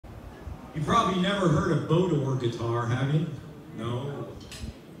You probably never heard a boat-oar guitar, have you? No.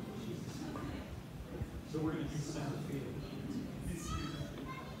 So we're going to do Centerfield.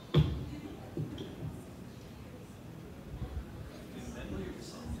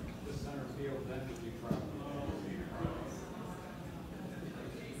 The Centerfield, then would be trouble.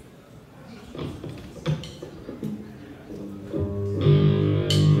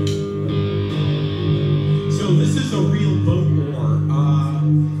 So this is a real boat-oar.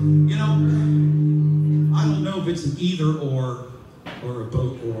 You know, I don't know if it's an either-or or a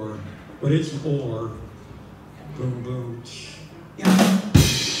boat-oar, but it's an oar. Boom, boom. Yeah.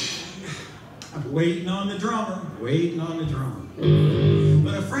 I'm waiting on the drummer, waiting on the drummer.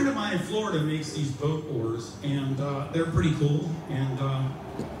 But a friend of mine in Florida makes these boat oars, and they're pretty cool, and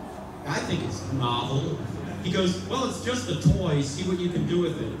I think it's novel. He goes, well, it's just a toy, see what you can do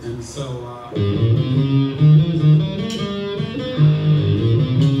with it. And so,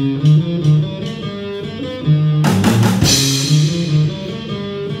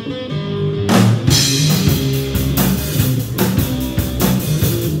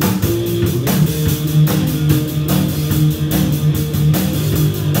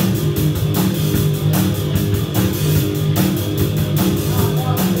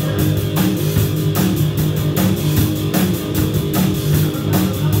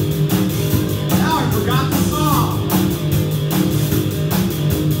 now I forgot to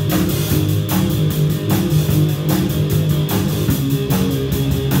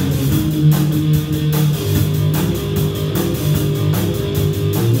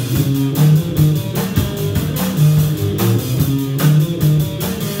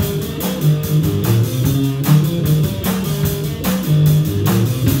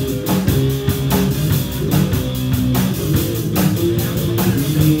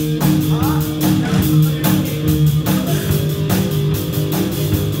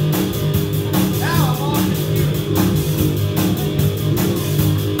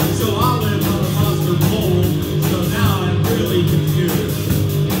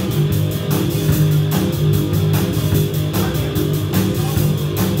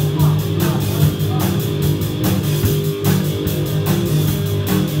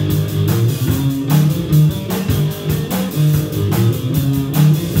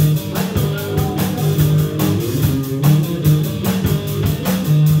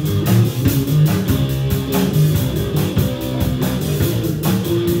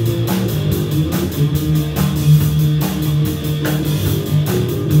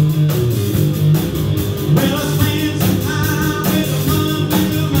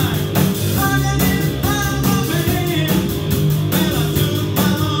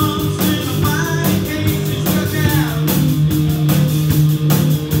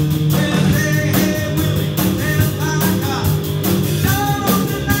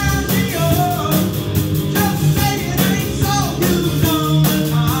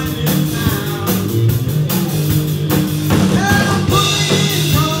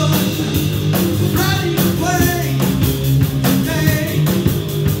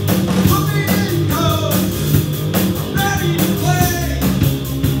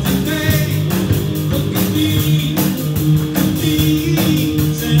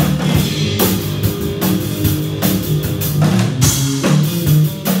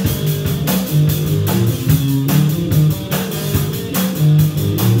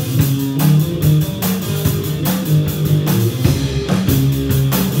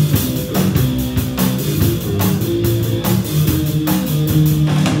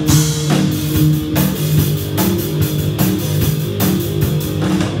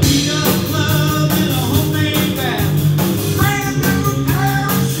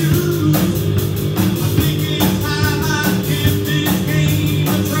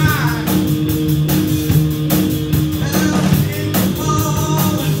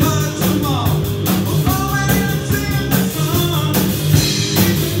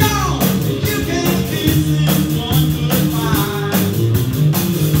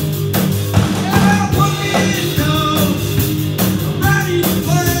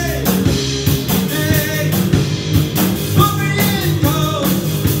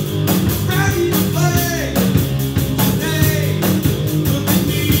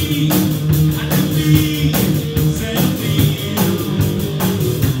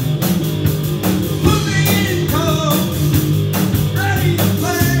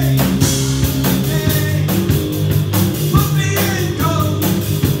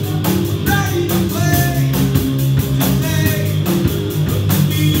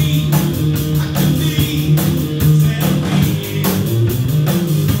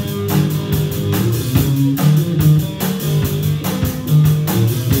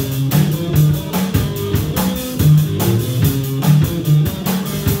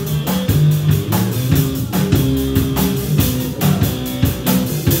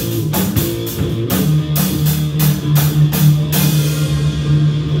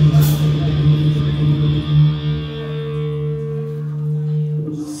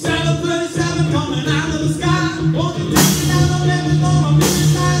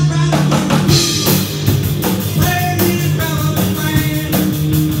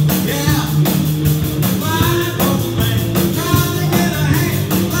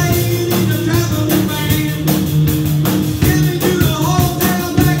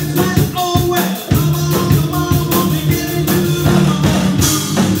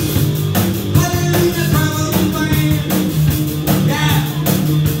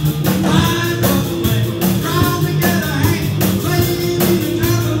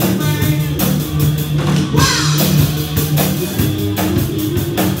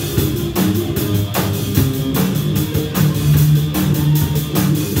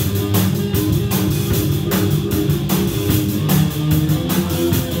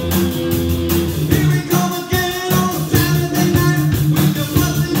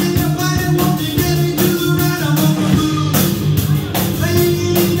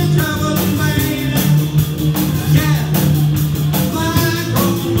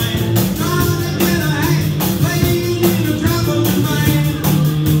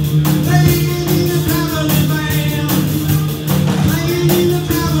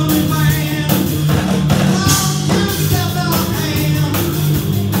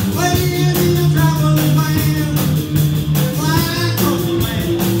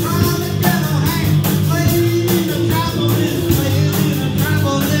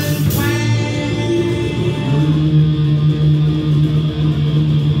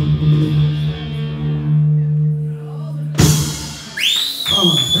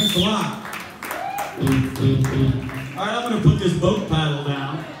Thanks a lot. All right, I'm going to put this boat paddle